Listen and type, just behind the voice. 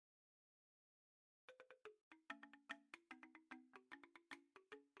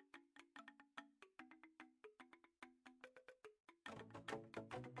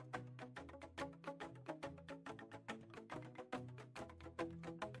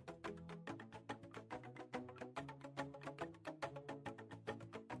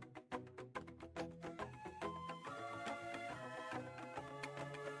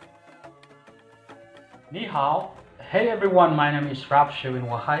Ni hao. Hey everyone, my name is Ralph Sherwin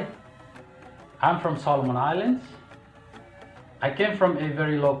Wahai. I'm from Solomon Islands. I came from a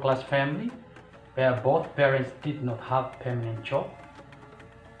very low class family where both parents did not have permanent job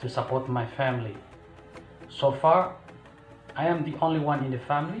to support my family. So far, I am the only one in the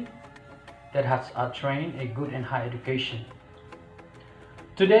family that has attained a good and high education.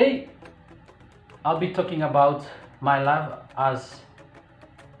 Today, I'll be talking about my life as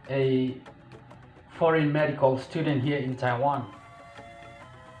a foreign medical student here in Taiwan.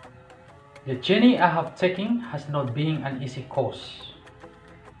 The journey I have taken has not been an easy course.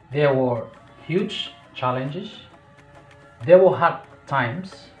 There were huge challenges. There were hard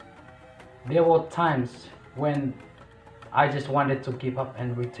times. There were times when I just wanted to give up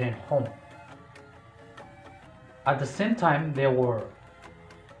and return home. At the same time, there were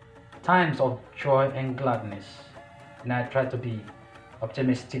times of joy and gladness, and I tried to be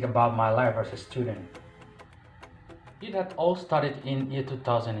optimistic about my life as a student. It had all started in year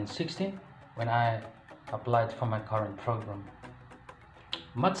 2016 when I applied for my current program.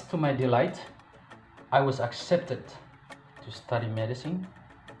 Much to my delight, I was accepted to study medicine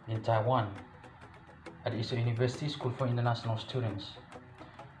in Taiwan at I-shou University School for International Students.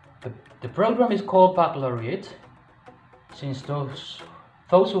 The program is called Baccalaureate since those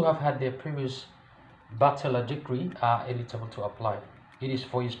who have had their previous bachelor degree are eligible to apply. It is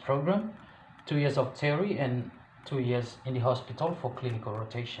 4 years program, 2 years of theory and 2 years in the hospital for clinical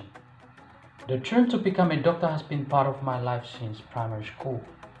rotation. The dream to become a doctor has been part of my life since primary school.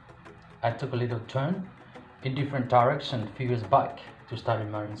 I took a little turn in different direction a few years back to study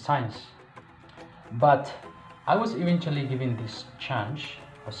marine science. But I was eventually given this chance,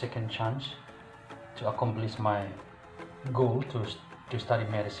 a second chance, to accomplish my goal to study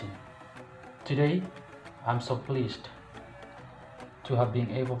medicine. Today, I'm so pleased to have been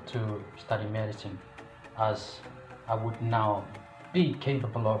able to study medicine, as I would now be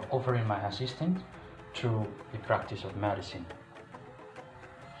capable of offering my assistance through the practice of medicine.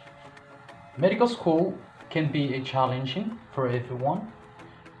 Medical school can be a challenging for everyone,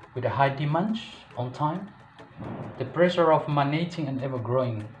 with a high demands on time, the pressure of managing an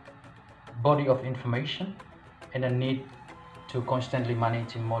ever-growing body of information, and the need to constantly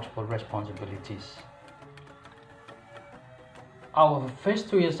manage multiple responsibilities. Our first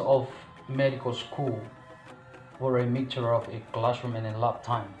 2 years of medical school were a mixture of a classroom and a lab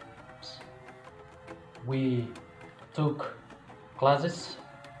times. We took classes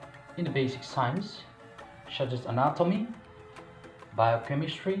in the basic science such as anatomy,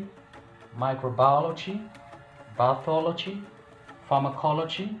 biochemistry, microbiology, pathology,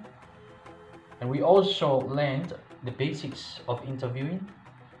 pharmacology, and we also learned the basics of interviewing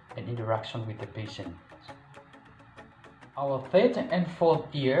and interaction with the patient. Our third and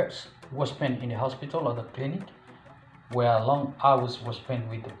fourth years was spent in the hospital or the clinic, where long hours were spent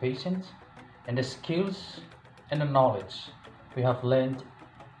with the patients, and the skills and the knowledge we have learned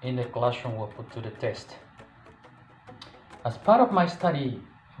in the classroom were put to the test. As part of my study,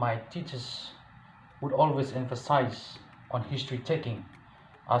 my teachers would always emphasize on history taking,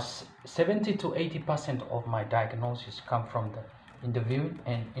 as 70 to 80% of my diagnosis come from the interviewing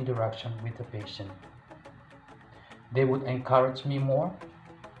and interaction with the patient. They would encourage me more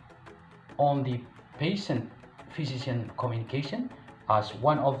on the patient-physician communication as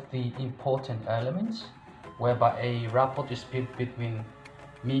one of the important elements, whereby a rapport is built between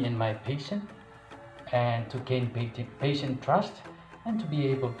me and my patient, and to gain patient trust and to be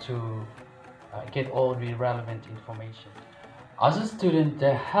able to get all the relevant information. As a student,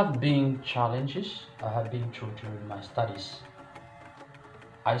 there have been challenges I have been through during my studies.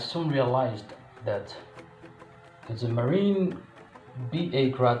 I soon realized that as a Marine BA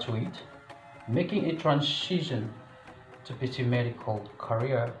graduate, making a transition to pursue medical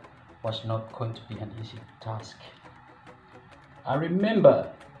career was not going to be an easy task. I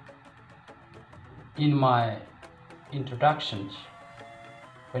remember in my introductions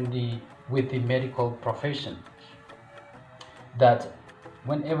with the medical profession that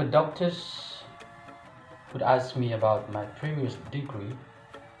whenever doctors would ask me about my previous degree,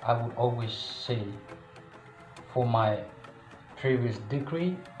 I would always say, for my previous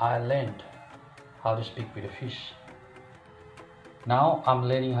degree, I learned how to speak with a fish. Now I'm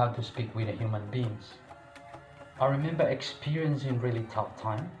learning how to speak with human beings. I remember experiencing really tough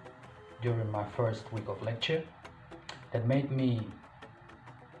time during my first week of lecture that made me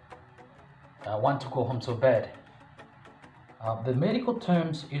want to go home so bad. The medical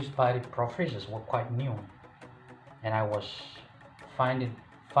terms used by the professors were quite new, and I was finding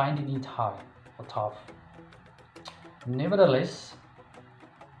it hard or tough. Nevertheless,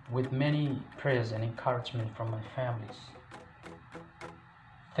 with many prayers and encouragement from my families,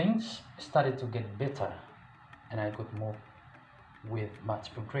 things started to get better and I could move with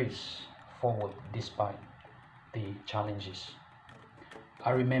much progress forward despite the challenges.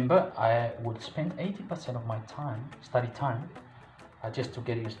 I remember I would spend 80% of my time, study time, just to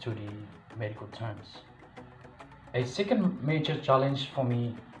get used to the medical terms. A second major challenge for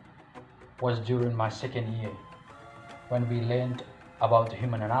me was during my second year when we learned about the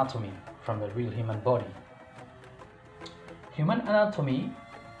human anatomy from the real human body. Human anatomy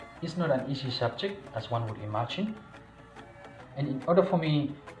is not an easy subject as one would imagine, and in order for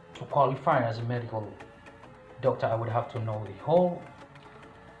me to qualify as a medical doctor, I would have to know the whole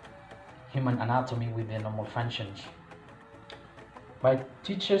human anatomy with their normal functions. My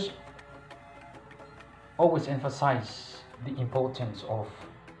teachers always emphasize the importance of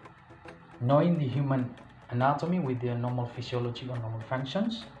knowing the human anatomy with their normal physiology or normal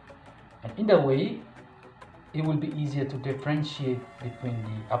functions, and in that way it will be easier to differentiate between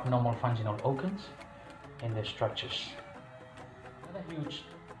the abnormal functional organs and their structures. Another huge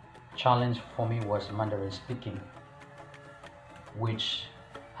challenge for me was Mandarin speaking, which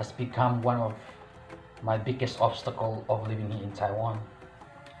has become one of my biggest obstacles of living here in Taiwan.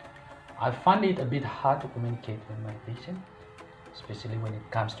 I find it a bit hard to communicate with my patient, especially when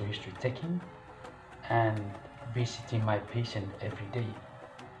it comes to history taking and visiting my patient every day.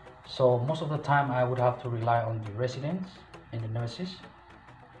 So most of the time I would have to rely on the residents and the nurses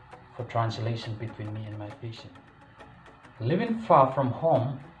for translation between me and my patient. Living far from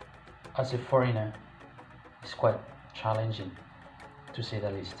home as a foreigner is quite challenging, to say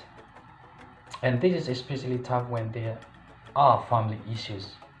the least. And this is especially tough when there are family issues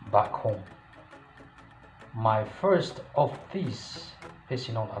back home. My first of these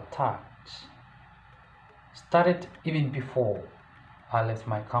personal attacks started even before I left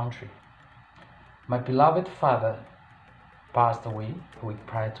my country. My beloved father passed away a week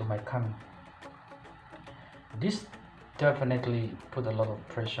prior to my coming. This definitely put a lot of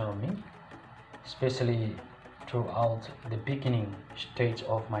pressure on me, especially throughout the beginning stage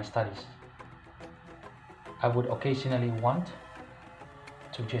of my studies. I would occasionally want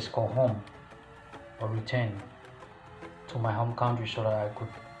to just go home or return to my home country so that I could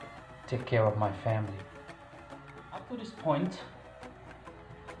take care of my family. Up to this point,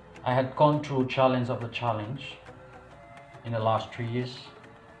 I had gone through challenge after challenge in the last 3 years,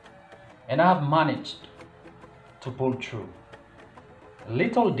 and I have managed to pull through.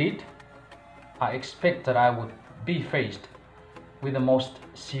 Little did I expect that I would be faced with the most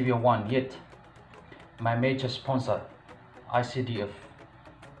severe one yet, my major sponsor, ICDF.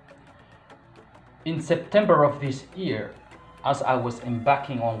 In September of this year, as I was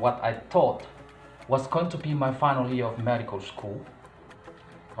embarking on what I thought was going to be my final year of medical school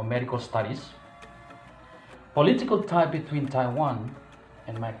or medical studies, political tie between Taiwan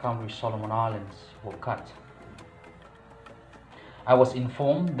and my country, Solomon Islands, were cut. I was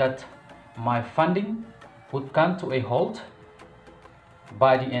informed that my funding would come to a halt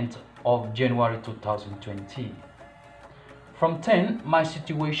by the end of January 2020. From then, my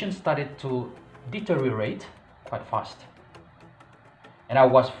situation started to deteriorate quite fast, and I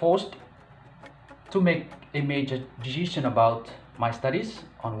was forced to make a major decision about my studies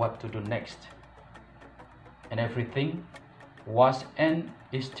on what to do next. And everything was and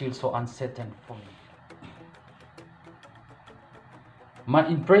is still so uncertain for me. My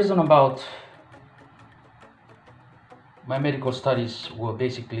impression about my medical studies were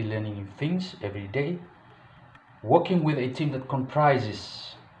basically learning new things every day, working with a team that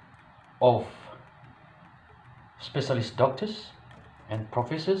comprises of specialist doctors and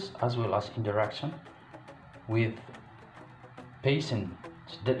professors, as well as interaction with patients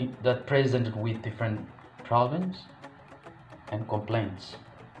that presented with different problems and complaints.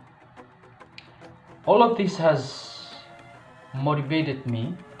 All of this has motivated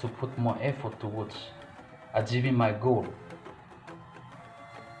me to put more effort towards achieving my goal,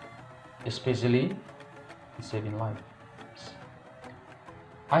 especially in saving lives.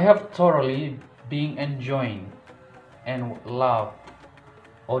 I have thoroughly been enjoying and loved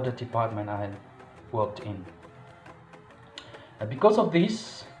all the department I had worked in. And because of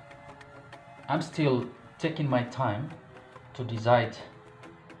this, I'm still taking my time to decide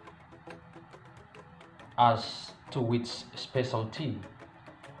as to which specialty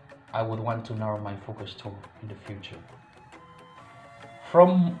I would want to narrow my focus to in the future.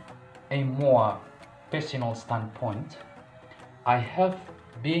 From a more personal standpoint, I have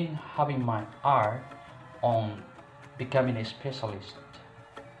been having my eye on becoming a specialist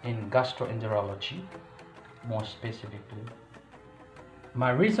in gastroenterology, more specifically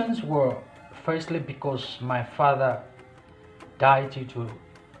My reasons were firstly because my father died due to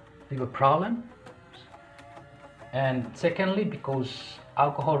liver problem, and secondly because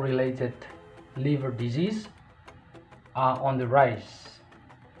alcohol related liver disease are on the rise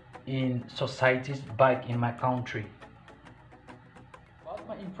in societies back in my country. About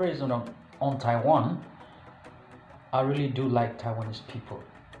my impression on Taiwan, I really do like Taiwanese people.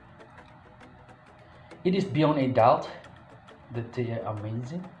 It is beyond a doubt that they are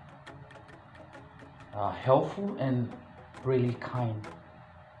amazing, helpful, and really kind.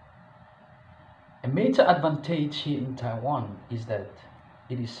 A major advantage here in Taiwan is that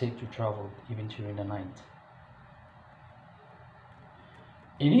it is safe to travel even during the night.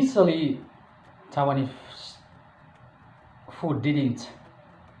 Initially, Taiwanese food didn't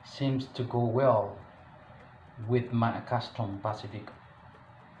seem to go well with my accustomed Pacific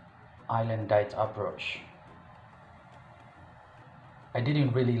Island diet approach. I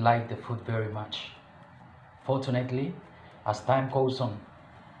didn't really like the food very much. Fortunately, as time goes on,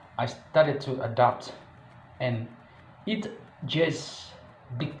 I started to adapt, and it just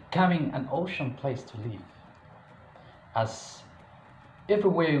becoming an awesome place to live. As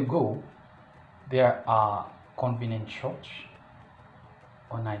everywhere you go, there are convenient shops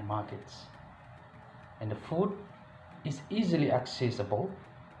or night markets, and the food is easily accessible,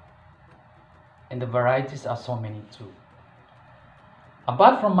 and the varieties are so many too.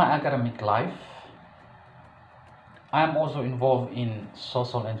 Apart from my academic life, I am also involved in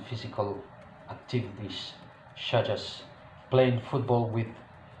social and physical activities such as playing football with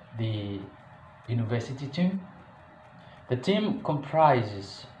the university team. The team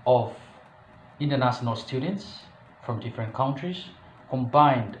comprises of international students from different countries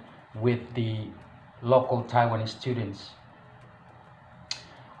combined with the local Taiwanese students.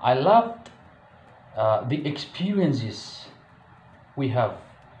 I loved the experiences we have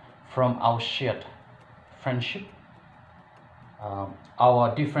from our shared friendship,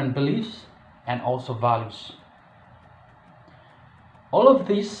 our different beliefs, and also values. All of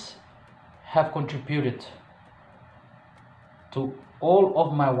these have contributed to all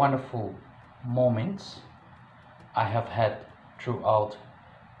of my wonderful moments I have had throughout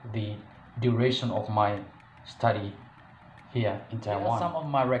the duration of my study here in Taiwan. Here are some of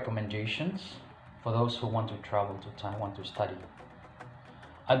my recommendations for those who want to travel to Taiwan to study.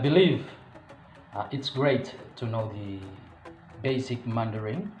 I believe it's great to know the basic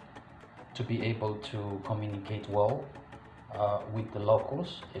Mandarin to be able to communicate well with the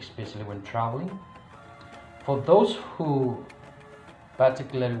locals, especially when traveling. For those who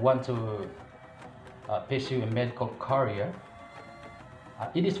particularly want to pursue a medical career,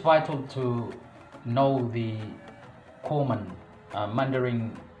 it is vital to know the common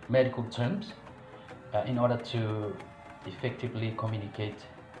Mandarin medical terms in order to effectively communicate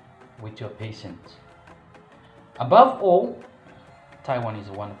with your patients. Above all, Taiwan is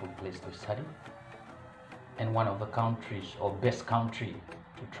a wonderful place to study and one of the countries or best country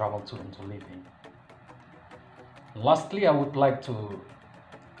to travel to and to live in. Lastly, I would like to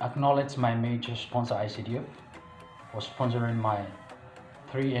acknowledge my major sponsor ICDF for sponsoring my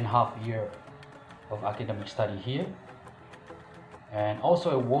 3.5 years of academic study here, and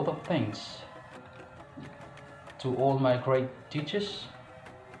also a word of thanks to all my great teachers,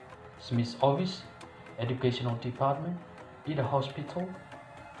 Smith's Office, Educational Department, Ida Hospital,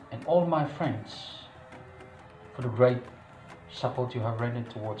 and all my friends for the great support you have rendered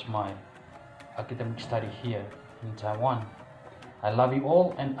towards my academic study here in Taiwan. I love you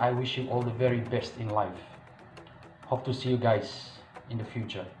all and I wish you all the very best in life. Hope to see you guys in the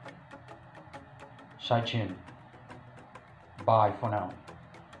future. Shai Chin. Bye for now.